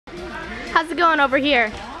How's it going over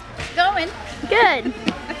here? Going. Good.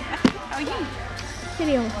 How are you?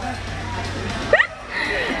 Video.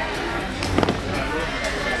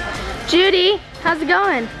 Judy, how's it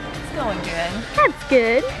going? It's going good. That's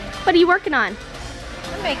good. What are you working on?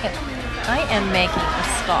 I am making a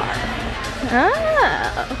scarf.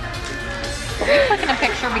 Oh. Are you clicking a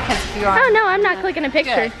picture because if you are? Oh no, I'm not clicking a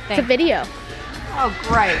picture. Good, it's a video. Oh,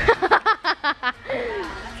 great.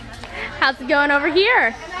 How's it going over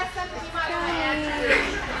here?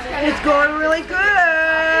 It's going really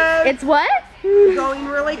good. It's what? Going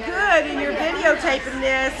really good, and you're videotaping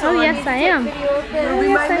this. So Oh yes, I am.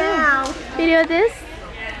 Moving my mouth. Video of this?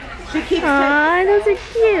 She keeps Aw, those are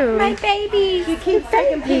cute. My baby. She keeps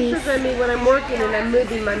taking pictures of me when I'm working, and I'm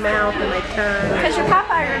moving my mouth and my tongue. Because you're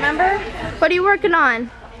Popeye, remember? What are you working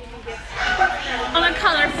on? On a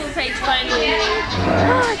colorful page finally.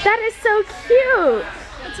 That is so cute.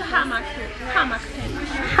 It's a hammock page. Hammock.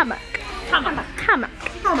 Hammock. Hammock.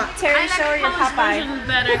 Terry, show her your College Popeye. version is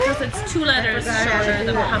better because it's 2 letters shorter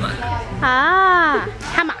than hammock. Ah,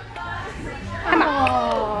 hammock.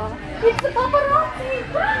 It's the paparazzi.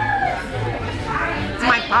 It's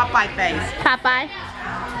my Popeye face. Popeye.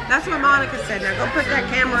 That's what Monica said. Now go put that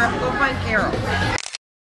camera up. Go find Carol.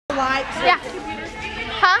 Lights. Yeah.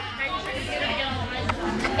 Huh?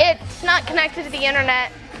 It's not connected to the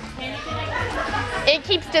internet. It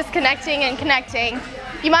keeps disconnecting and connecting.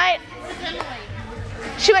 You might.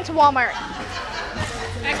 She went to Walmart.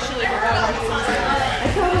 Actually,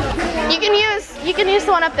 You can use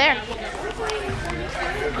the one up there.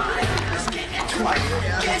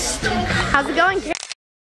 How's it going, Karen?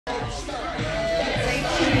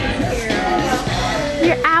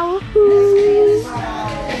 Your owl.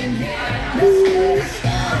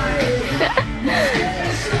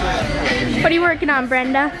 What are you working on,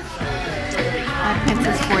 Brenda? My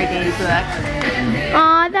Princess 4-Day book.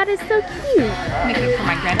 Aw, that is so cute. Make it for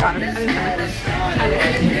my granddaughter.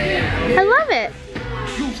 I love it.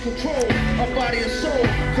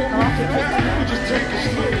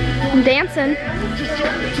 I'm dancing.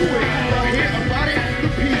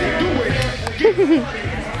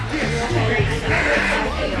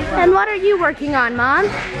 And what are you working on, Mom?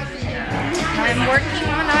 I'm working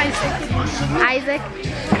on Isaac. Isaac?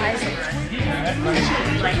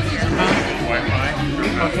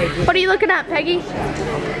 What are you looking at, Peggy?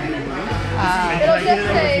 It'll just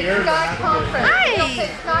say Scott Conference. It'll say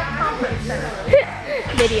Scott Conference Center.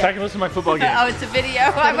 Video. I can listen to my football game. Oh, it's a video.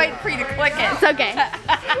 I'm waiting for you to click it. It's okay.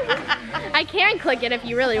 I can click it if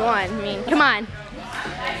you really want. I mean, come on.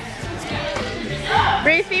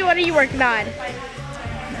 Ruthie, what are you working on?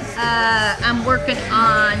 I'm working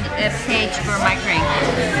on a page for my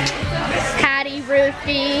grandkids. Patty,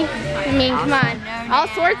 Ruthie. I mean, come on. All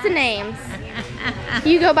sorts of names.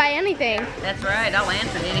 You go by anything. That's right. I'll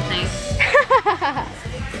answer to anything.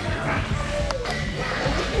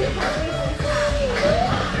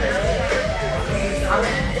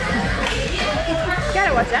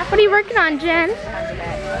 Gotta watch that. What are you working on, Jen?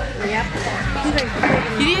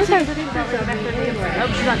 you didn't say oh,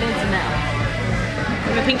 she's not dancing now.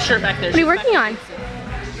 I have a pink shirt back there. What are you working on?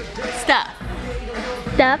 Stuff.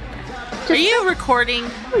 Stuff. Are you recording?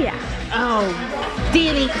 Oh yeah. Oh,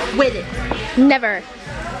 Danny, quit it. Never.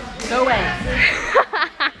 Go away.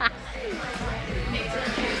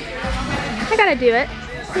 I gotta do it.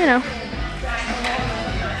 You know.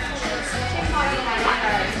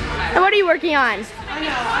 And what are you working on?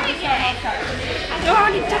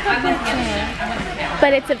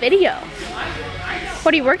 But it's a video.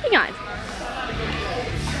 What are you working on?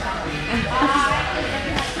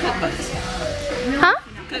 Huh?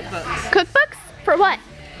 Cookbooks. Cookbooks? For what?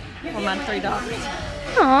 For my $3.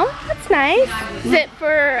 Oh, that's nice. Is it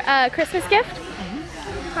for a Christmas gift?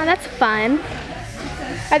 Oh, that's fun.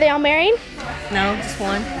 Are they all married? No, just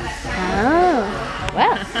one. Oh,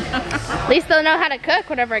 well. At least they'll know how to cook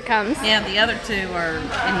whenever it comes. Yeah, the other 2 are in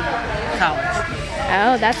college.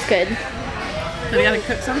 Oh, that's good. So we gotta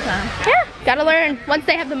cook sometime. Yeah, gotta learn once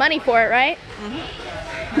they have the money for it, right?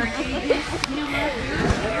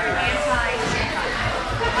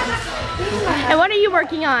 And what are you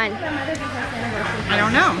working on? I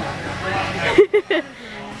don't know.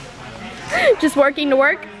 Just working to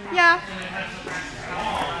work? Yeah.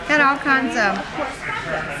 Got all kinds of.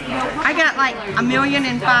 I got like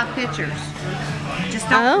 1,000,005 pictures. Just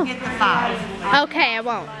don't forget the 5. Okay, I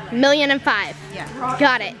won't. 1,000,005. Yeah.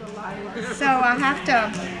 Got it. So I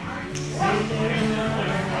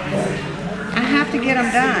have to get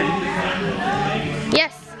them done.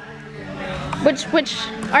 Yes. Which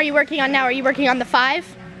are you working on now? Are you working on the 5?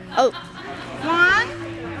 Oh. 1,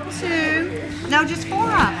 2, no, just 4 of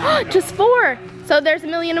them. Just 4. So there's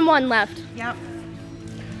 1,000,001 left. Yep.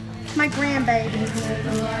 My grandbaby.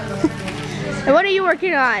 And what are you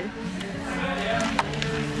working on?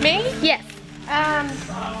 Me? Yes.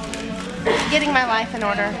 Getting my life in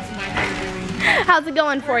order. How's it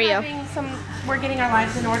going for you? We're getting our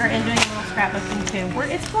lives in order and doing a little scrapbooking too.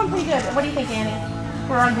 It's going pretty good. What do you think, Annie?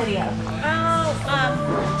 We're on video.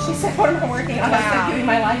 She said, what am I working on? I said, getting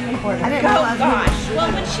my life in order. I didn't know that. Gosh.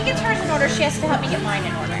 Well, when she gets hers in order, she has to help me get mine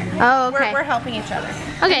in order. Oh, okay. We're helping each other.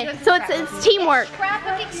 Okay, so it's teamwork.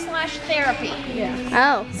 Scrapbooking / therapy.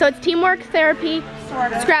 Oh, so it's teamwork, therapy,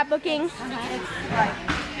 Sort of. scrapbooking.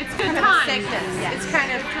 It's good times. Sickness. It's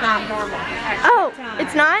kind of not normal. Oh,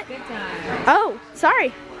 it's not? Oh,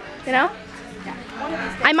 sorry. You know?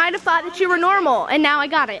 I might have thought that you were normal, and now I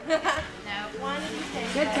got it.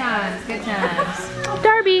 Good times, good times.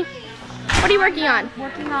 Darby, what are you working on?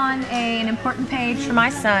 Working on an important page for my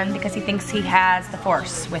son because he thinks he has the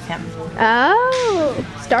Force with him. Oh,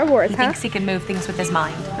 Star Wars, He huh? thinks he can move things with his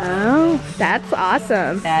mind. Oh, that's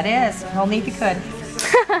awesome. That is. Only if he could.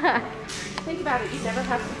 Think about it. You never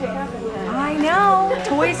have to pick up anything. I know.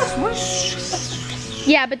 Toys swoosh.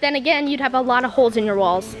 Yeah, but then again, you'd have a lot of holes in your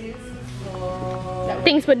walls.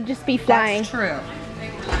 Things would just be flying. That's true.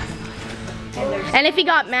 And if he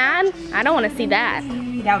got mad, I don't want to see that.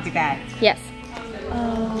 That would be bad. Yes.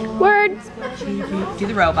 Word. Do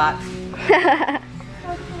the robot.